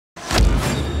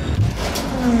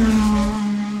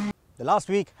The last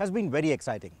week has been very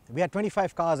exciting. We had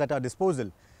 25 cars at our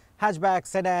disposal. Hatchbacks,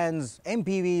 sedans,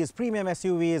 MPVs, premium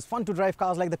SUVs, fun-to-drive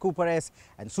cars like the Cooper S,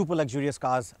 and super luxurious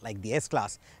cars like the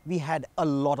S-Class. We had a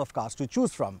lot of cars to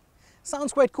choose from.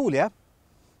 Sounds quite cool, yeah?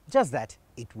 Just that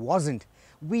it wasn't.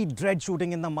 We dread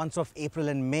shooting in the months of April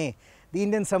and May. The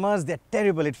Indian summers, they're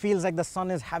terrible. It feels like the sun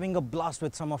is having a blast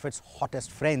with some of its hottest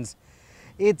friends.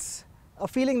 It's a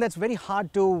feeling that's very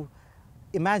hard to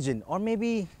imagine, or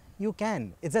maybe you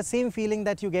can. It's that same feeling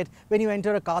that you get when you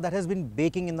enter a car that has been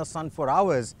baking in the sun for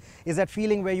hours. It's that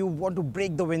feeling where you want to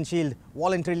break the windshield,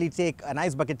 voluntarily take an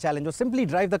ice bucket challenge, or simply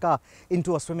drive the car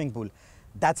into a swimming pool.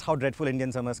 That's how dreadful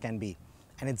Indian summers can be.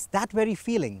 And it's that very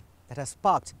feeling that has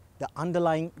sparked the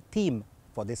underlying theme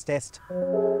for this test.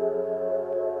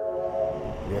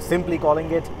 We are simply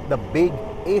calling it the Big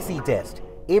AC Test,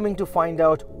 aiming to find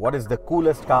out what is the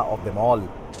coolest car of them all.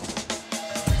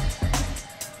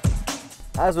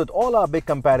 As with all our big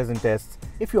comparison tests,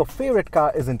 if your favorite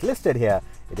car isn't listed here,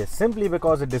 it is simply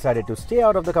because it decided to stay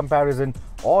out of the comparison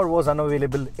or was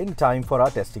unavailable in time for our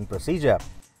testing procedure.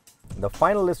 The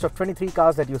final list of 23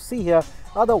 cars that you see here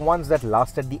are the ones that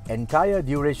lasted the entire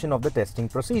duration of the testing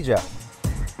procedure.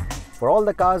 For all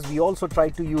the cars, we also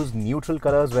tried to use neutral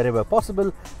colors wherever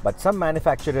possible, but some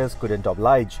manufacturers couldn't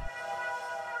oblige.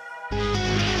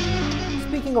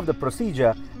 Speaking of the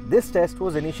procedure, this test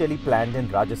was initially planned in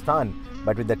Rajasthan,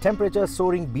 but with the temperature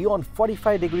soaring beyond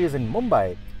 45 degrees in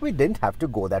Mumbai, we didn't have to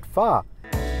go that far.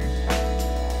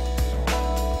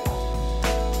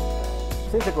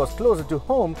 Since it was closer to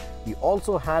home, we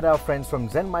also had our friends from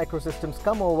Zen Microsystems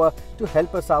come over to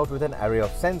help us out with an array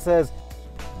of sensors,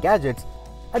 gadgets,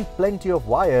 and plenty of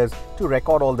wires to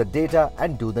record all the data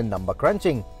and do the number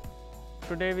crunching.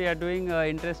 Today we are doing an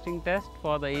interesting test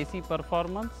for the AC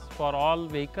performance for all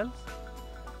vehicles.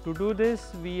 To do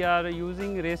this, we are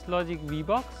using RaceLogic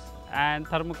VBox and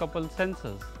thermocouple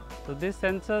sensors. So these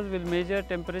sensors will measure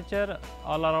temperature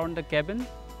all around the cabin.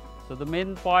 So the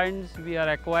main points we are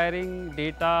acquiring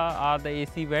data are the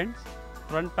AC vents,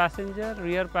 front passenger,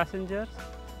 rear passengers,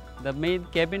 the main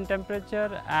cabin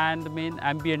temperature and the main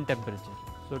ambient temperature.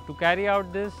 So to carry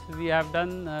out this, we have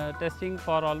done testing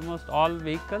for almost all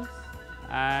vehicles,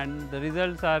 and the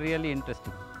results are really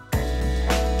interesting.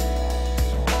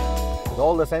 With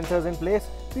all the sensors in place,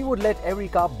 we would let every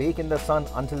car bake in the sun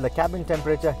until the cabin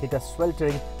temperature hit a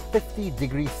sweltering 50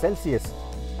 degrees Celsius.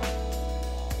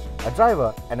 A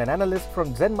driver and an analyst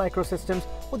from Zen Microsystems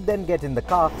would then get in the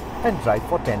car and drive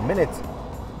for 10 minutes,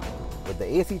 with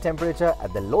the AC temperature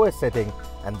at the lowest setting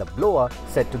and the blower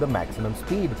set to the maximum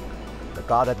speed. The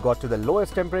car that got to the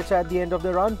lowest temperature at the end of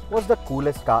the run was the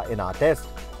coolest car in our test.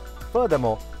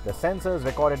 Furthermore, the sensors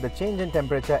recorded the change in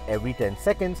temperature every 10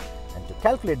 seconds, and to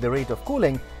calculate the rate of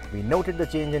cooling, we noted the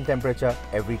change in temperature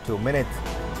every 2 minutes.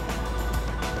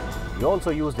 We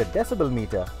also used a decibel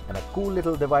meter and a cool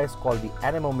little device called the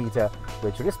anemometer,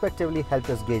 which respectively helped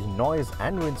us gauge noise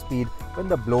and wind speed when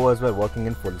the blowers were working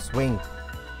in full swing.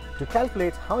 To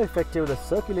calculate how effective the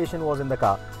circulation was in the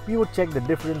car, we would check the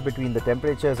difference between the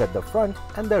temperatures at the front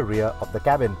and the rear of the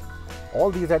cabin. All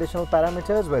these additional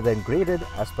parameters were then graded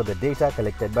as per the data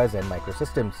collected by Zen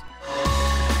Microsystems.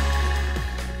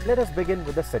 Let us begin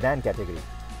with the sedan category,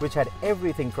 which had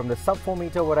everything from the sub-4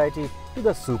 meter variety to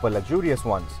the super luxurious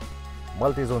ones.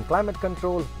 Multi-zone climate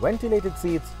control, ventilated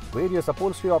seats, various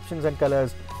upholstery options and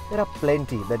colors, there are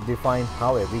plenty that define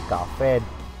how every car fared.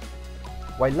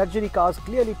 While luxury cars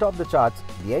clearly topped the charts,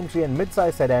 the entry and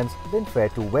mid-size sedans didn't fare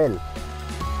too well.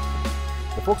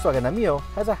 The Volkswagen Ameo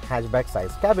has a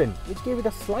hatchback-sized cabin, which gave it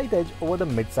a slight edge over the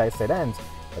mid-size sedans,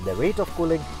 but the rate of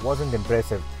cooling wasn't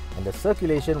impressive, and the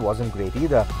circulation wasn't great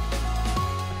either.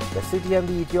 The City and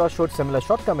the Meteor showed similar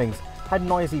shortcomings, had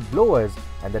noisy blowers,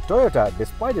 and the Toyota,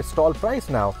 despite its tall price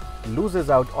now, loses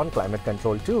out on climate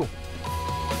control too.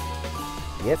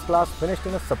 The S-Class finished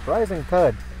in a surprising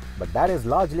third, but that is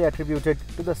largely attributed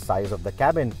to the size of the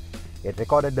cabin. It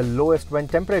recorded the lowest vent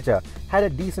temperature, had a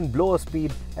decent blower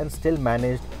speed, and still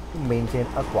managed to maintain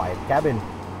a quiet cabin.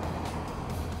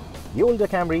 The older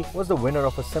Camry was the winner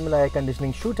of a similar air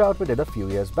conditioning shootout we did a few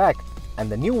years back,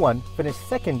 and the new one finished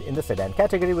second in the sedan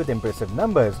category with impressive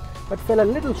numbers, but fell a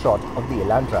little short of the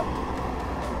Elantra.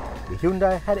 The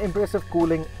Hyundai had impressive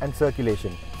cooling and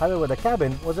circulation, however the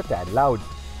cabin was a tad loud,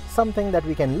 something that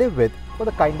we can live with for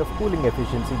the kind of cooling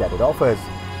efficiency that it offers.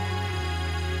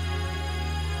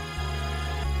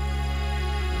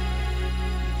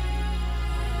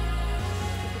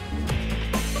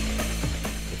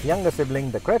 Its younger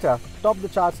sibling, the Creta, topped the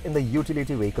charts in the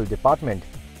utility vehicle department.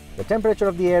 The temperature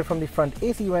of the air from the front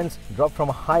AC vents dropped from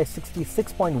a high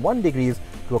 66.1 degrees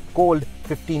to a cold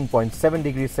 15.7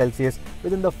 degrees Celsius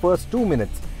within the first 2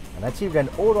 minutes and achieved an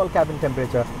overall cabin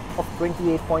temperature of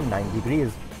 28.9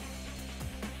 degrees.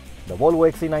 The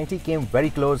Volvo XC90 came very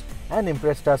close and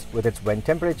impressed us with its vent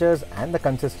temperatures and the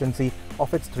consistency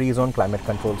of its 3-zone climate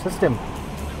control system.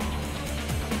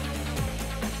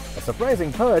 A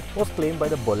surprising third was claimed by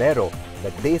the Bolero,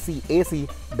 that Desi AC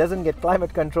doesn't get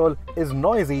climate control, is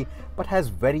noisy but has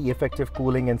very effective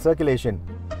cooling and circulation.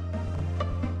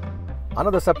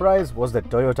 Another surprise was the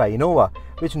Toyota Innova,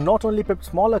 which not only pipped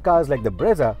smaller cars like the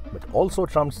Brezza but also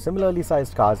trumped similarly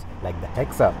sized cars like the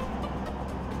Hexa.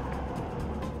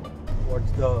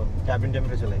 What's the cabin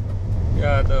temperature like?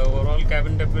 Yeah, the overall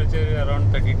cabin temperature is around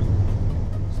 32.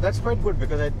 So that's quite good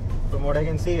because from what I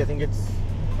can see, I think it's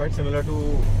quite similar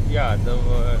to... Yeah,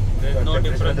 there's no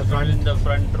difference between the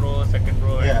front row, second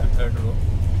row and the third row.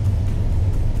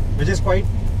 Which is quite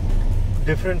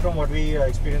different from what we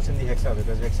experienced in the Hexa,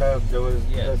 because Hexa there was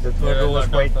the third row was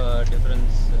quite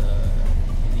difference.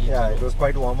 It was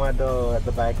quite warmer at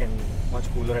the back and much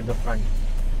cooler at the front.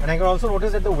 And I can also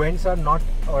notice that the vents are not,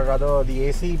 or rather the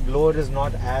AC blower is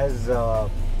not as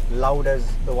loud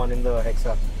as the one in the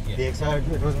Hexa. Yes. The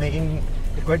Hexa, it was making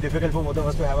it quite difficult for both of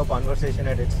us to have a conversation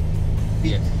at its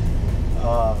peak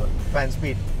fan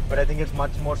speed. But I think it's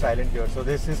much more silent here. So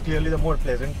this is clearly the more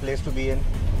pleasant place to be in.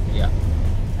 Yeah.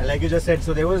 And like you just said,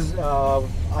 so there was,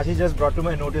 Ashi just brought to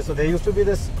my notice, so there used to be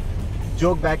this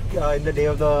joke back in the day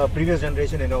of the previous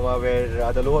generation Innova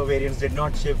where the lower variants did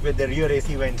not ship with the rear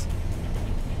AC vents.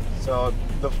 So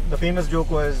the famous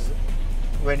joke was,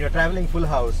 when you're traveling full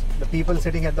house, the people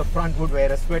sitting at the front would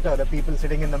wear a sweater, the people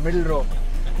sitting in the middle row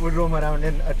would roam around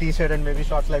in a t-shirt and maybe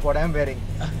shorts like what I'm wearing.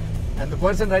 And the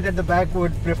person right at the back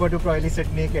would prefer to probably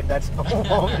sit naked. That's how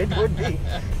warm it would be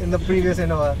in the previous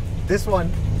Innova. This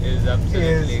one is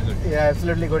absolutely good. Yeah,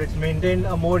 absolutely good. It's maintained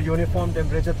a more uniform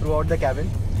temperature throughout the cabin.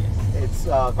 Yes.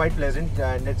 It's quite pleasant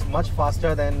and it's much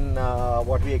faster than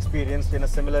what we experienced in a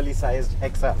similarly sized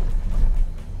Hexa.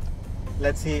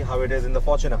 Let's see how it is in the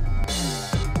Fortuner.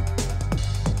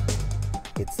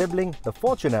 Its sibling, the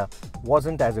Fortuner,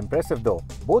 wasn't as impressive though.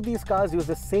 Both these cars use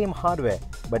the same hardware,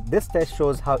 but this test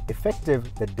shows how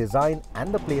effective the design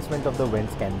and the placement of the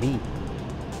vents can be.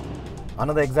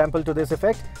 Another example to this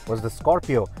effect was the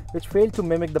Scorpio, which failed to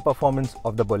mimic the performance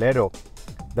of the Bolero.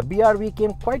 The BRV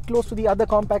came quite close to the other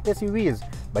compact SUVs,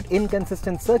 but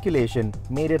inconsistent circulation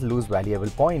made it lose valuable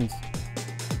points.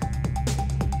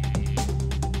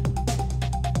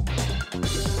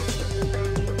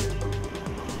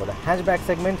 For the hatchback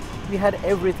segment, we had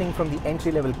everything from the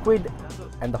entry-level Kwid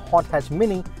and the hot hatch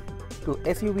Mini to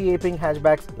SUV-aping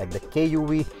hatchbacks like the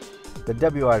KUV, the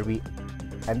WRV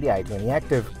and the i20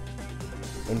 Active.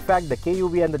 In fact, the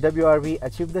KUV and the WRV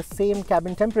achieved the same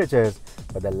cabin temperatures,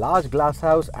 but the large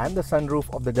glasshouse and the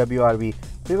sunroof of the WRV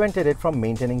prevented it from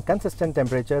maintaining consistent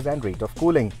temperatures and rate of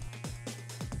cooling.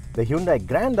 The Hyundai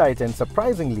Grand i10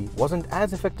 surprisingly wasn't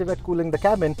as effective at cooling the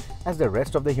cabin as the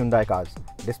rest of the Hyundai cars.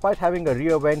 Despite having a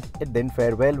rear vent, it didn't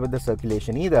fare well with the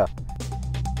circulation either.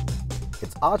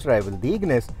 Its arch-rival, the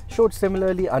Ignis, showed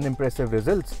similarly unimpressive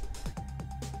results.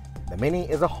 The Mini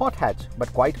is a hot hatch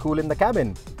but quite cool in the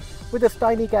cabin. With its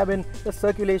tiny cabin, the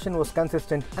circulation was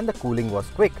consistent and the cooling was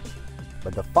quick.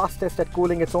 But the fastest at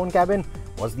cooling its own cabin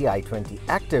was the i20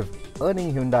 Active,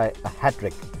 earning Hyundai a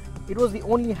hat-trick. It was the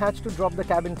only hatch to drop the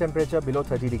cabin temperature below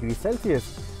 30 degrees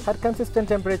Celsius, had consistent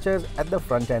temperatures at the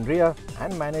front and rear,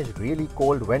 and managed really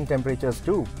cold vent temperatures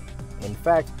too. In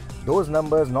fact, those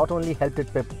numbers not only helped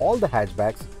it pip all the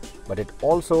hatchbacks, but it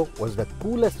also was the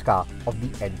coolest car of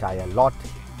the entire lot.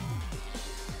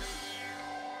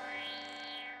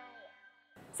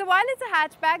 So while it's a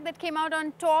hatchback that came out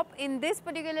on top in this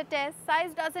particular test, size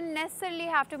doesn't necessarily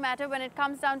have to matter when it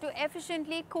comes down to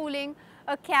efficiently cooling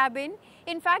a cabin.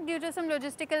 In fact, due to some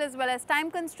logistical as well as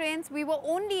time constraints, we were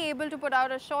only able to put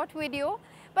out a short video.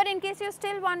 But in case you're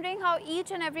still wondering how each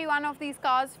and every one of these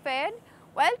cars fared,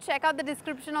 well, check out the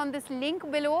description on this link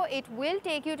below. It will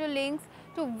take you to links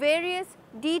to various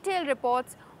detailed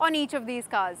reports on each of these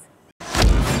cars.